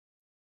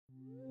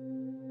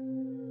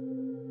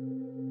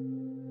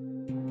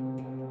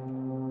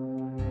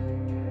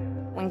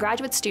When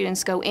graduate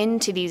students go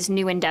into these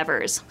new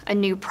endeavors, a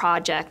new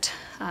project,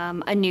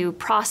 a new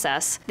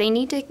process, they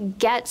need to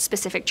get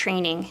specific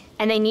training,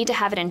 and they need to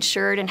have it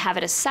insured and have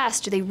it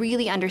assessed. Do they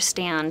really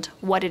understand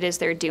what it is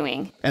they're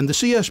doing? And the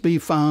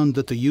CSB found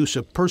that the use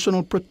of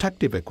personal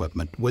protective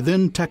equipment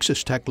within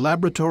Texas Tech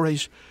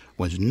laboratories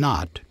was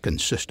not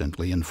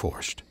consistently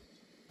enforced.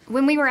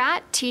 When we were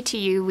at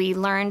TTU, we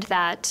learned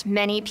that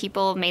many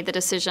people made the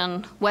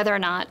decision whether or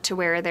not to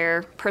wear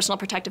their personal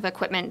protective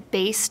equipment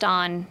based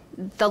on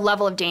the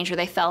level of danger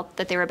they felt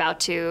that they were about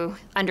to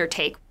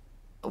undertake.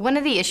 One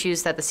of the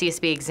issues that the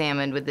CSB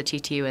examined with the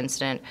TTU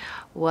incident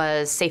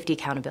was safety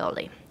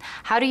accountability.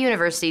 How do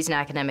universities and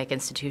academic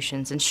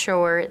institutions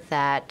ensure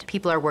that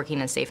people are working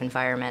in a safe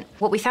environment?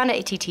 What we found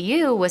at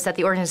TTU was that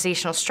the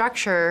organizational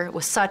structure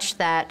was such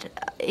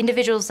that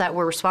individuals that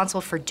were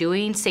responsible for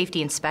doing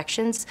safety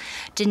inspections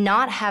did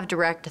not have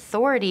direct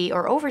authority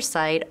or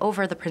oversight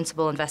over the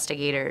principal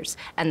investigators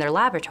and their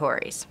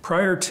laboratories.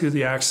 Prior to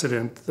the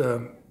accident,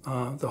 the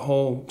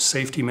whole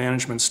safety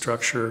management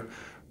structure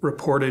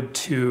reported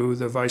to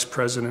the Vice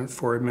President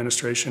for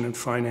Administration and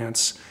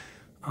Finance.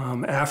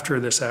 After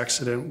this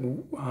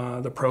accident,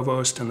 the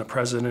Provost and the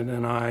President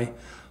and I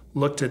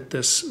looked at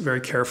this very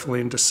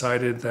carefully and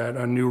decided that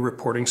a new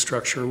reporting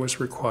structure was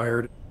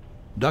required.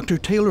 Dr.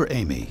 Taylor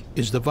Amy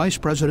is the Vice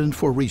President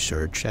for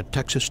Research at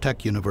Texas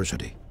Tech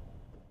University.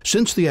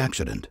 Since the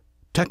accident,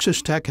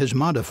 Texas Tech has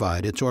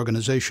modified its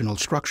organizational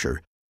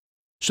structure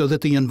so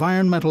that the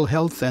Environmental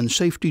Health and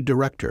Safety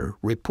Director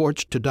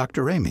reports to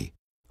Dr. Amy,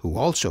 who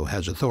also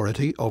has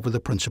authority over the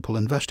principal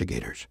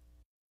investigators.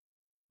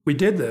 We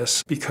did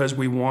this because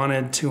we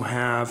wanted to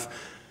have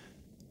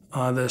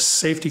this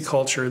safety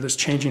culture, this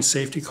changing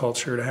safety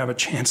culture, to have a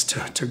chance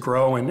to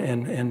grow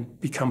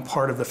and become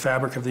part of the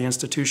fabric of the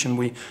institution.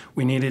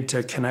 We needed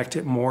to connect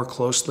it more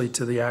closely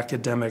to the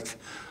academic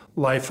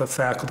life of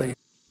faculty.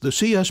 The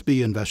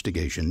CSB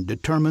investigation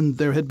determined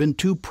there had been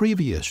 2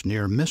 previous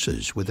near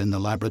misses within the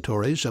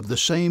laboratories of the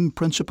same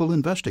principal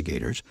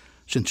investigators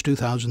since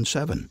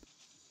 2007.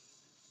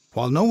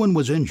 While no one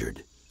was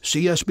injured,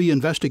 CSB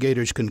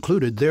investigators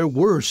concluded there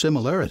were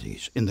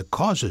similarities in the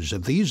causes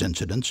of these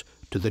incidents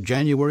to the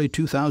January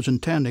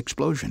 2010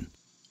 explosion.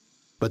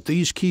 But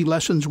these key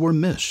lessons were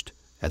missed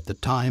at the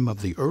time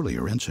of the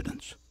earlier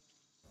incidents.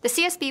 The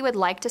CSB would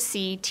like to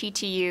see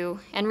TTU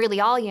and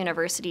really all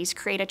universities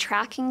create a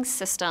tracking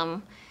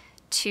system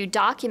to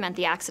document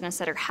the accidents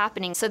that are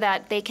happening so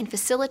that they can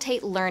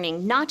facilitate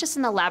learning, not just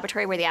in the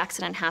laboratory where the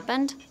accident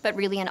happened, but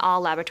really in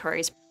all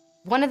laboratories.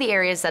 One of the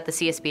areas that the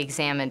CSB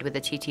examined with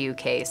the TTU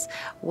case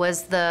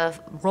was the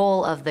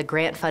role of the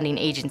grant funding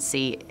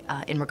agency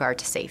in regard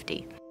to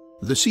safety.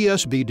 The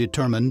CSB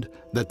determined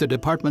that the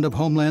Department of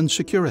Homeland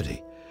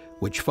Security,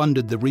 which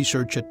funded the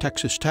research at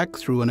Texas Tech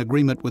through an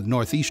agreement with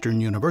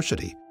Northeastern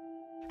University,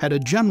 had a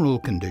general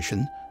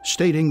condition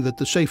stating that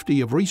the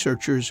safety of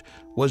researchers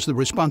was the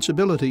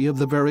responsibility of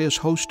the various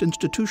host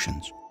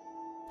institutions.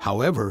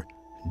 However,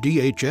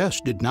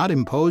 DHS did not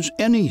impose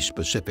any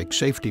specific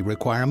safety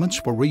requirements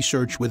for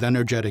research with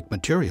energetic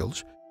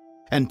materials,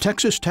 and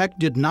Texas Tech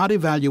did not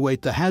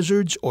evaluate the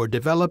hazards or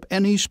develop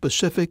any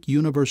specific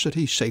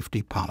university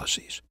safety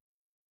policies.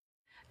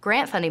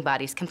 Grant funding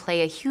bodies can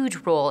play a huge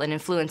role in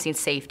influencing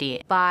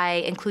safety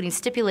by including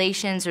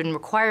stipulations and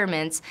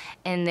requirements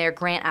in their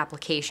grant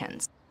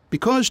applications.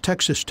 Because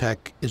Texas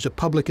Tech is a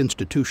public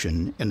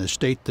institution in a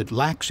state that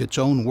lacks its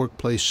own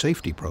workplace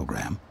safety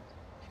program,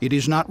 it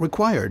is not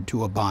required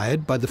to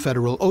abide by the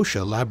federal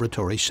OSHA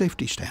laboratory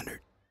safety standard.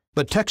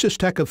 But Texas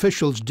Tech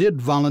officials did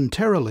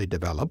voluntarily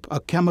develop a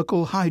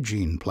chemical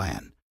hygiene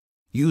plan,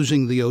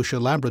 using the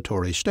OSHA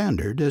laboratory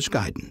standard as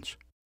guidance.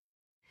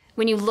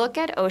 When you look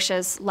at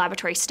OSHA's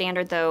laboratory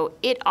standard, though,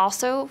 it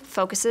also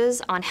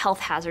focuses on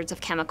health hazards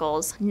of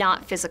chemicals,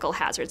 not physical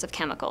hazards of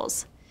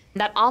chemicals.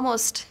 That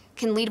almost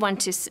can lead one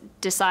to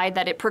decide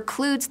that it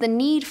precludes the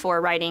need for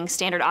writing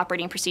standard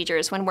operating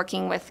procedures when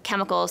working with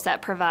chemicals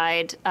that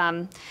provide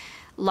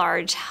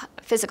large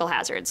physical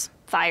hazards,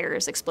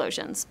 fires,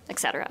 explosions,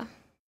 etc.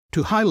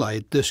 To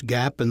highlight this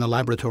gap in the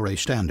laboratory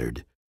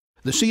standard,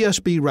 the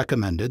CSB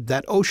recommended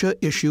that OSHA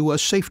issue a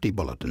safety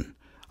bulletin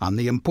on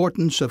the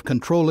importance of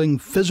controlling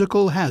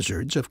physical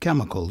hazards of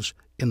chemicals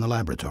in the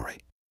laboratory.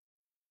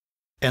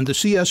 And the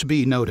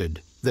CSB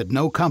noted that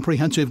no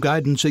comprehensive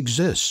guidance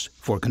exists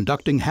for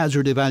conducting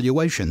hazard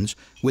evaluations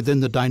within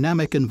the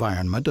dynamic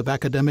environment of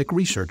academic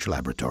research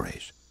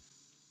laboratories.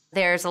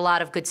 There's a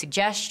lot of good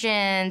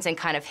suggestions and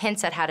kind of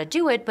hints at how to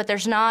do it, but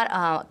there's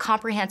not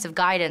comprehensive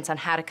guidance on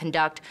how to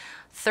conduct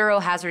thorough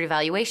hazard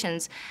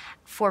evaluations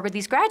for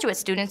these graduate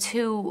students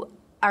who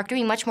are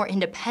doing much more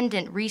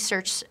independent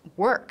research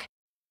work.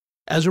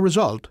 As a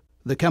result,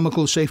 the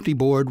Chemical Safety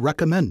Board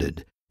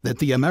recommended that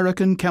the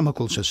American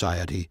Chemical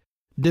Society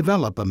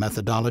develop a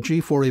methodology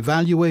for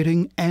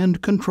evaluating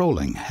and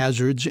controlling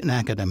hazards in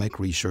academic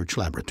research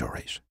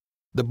laboratories.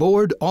 The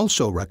board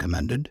also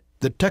recommended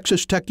that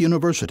Texas Tech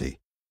University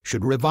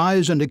should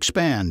revise and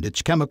expand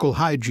its chemical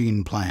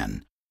hygiene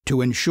plan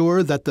to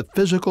ensure that the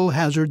physical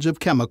hazards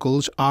of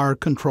chemicals are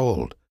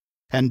controlled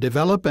and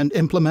develop and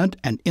implement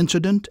an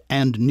incident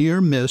and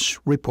near-miss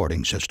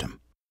reporting system.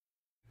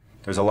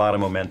 There's a lot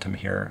of momentum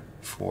here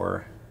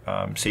for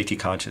safety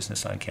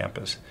consciousness on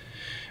campus,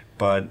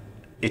 but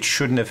it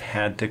shouldn't have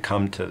had to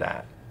come to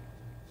that.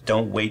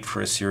 Don't wait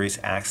for a serious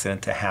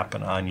accident to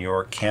happen on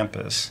your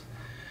campus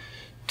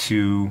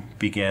to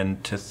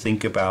begin to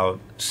think about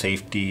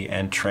safety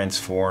and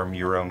transform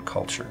your own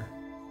culture.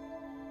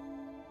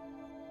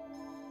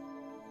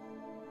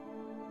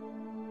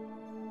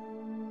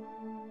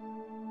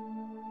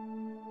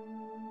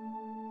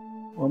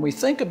 When we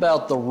think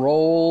about the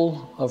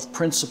role of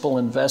principal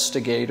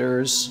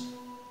investigators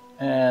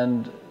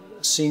and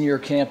senior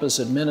campus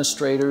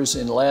administrators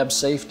in lab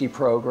safety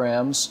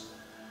programs,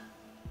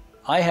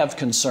 I have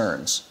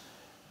concerns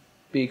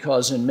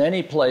because in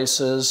many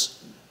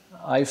places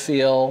I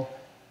feel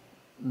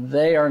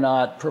they are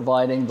not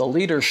providing the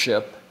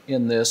leadership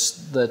in this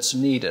that's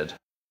needed.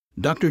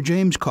 Dr.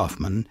 James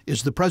Kaufman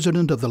is the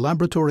president of the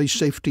Laboratory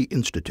Safety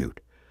Institute,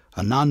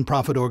 a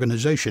nonprofit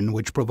organization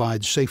which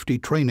provides safety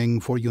training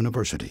for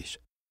universities.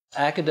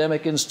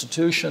 Academic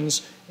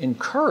institutions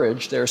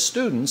encourage their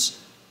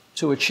students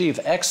to achieve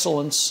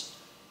excellence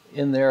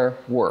in their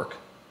work.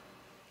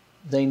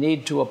 They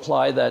need to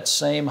apply that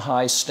same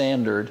high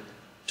standard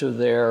to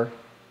their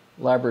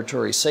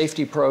laboratory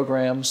safety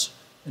programs,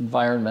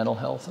 environmental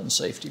health and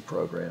safety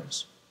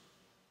programs.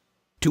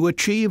 To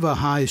achieve a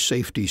high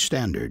safety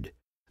standard,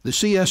 the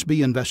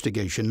CSB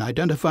investigation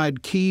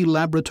identified key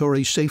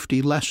laboratory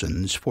safety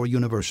lessons for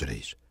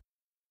universities.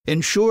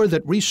 Ensure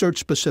that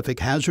research-specific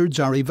hazards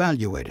are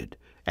evaluated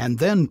and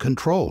then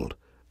controlled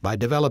by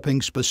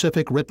developing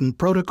specific written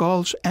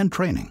protocols and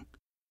training.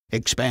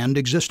 Expand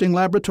existing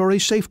laboratory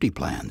safety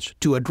plans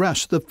to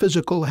address the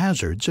physical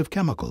hazards of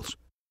chemicals.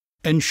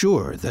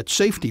 Ensure that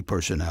safety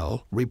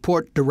personnel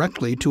report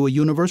directly to a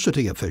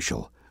university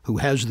official who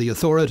has the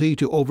authority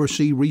to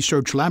oversee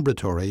research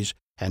laboratories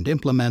and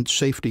implement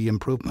safety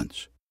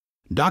improvements.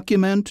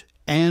 Document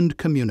and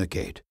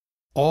communicate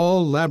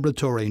all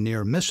laboratory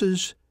near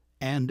misses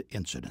and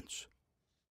incidents.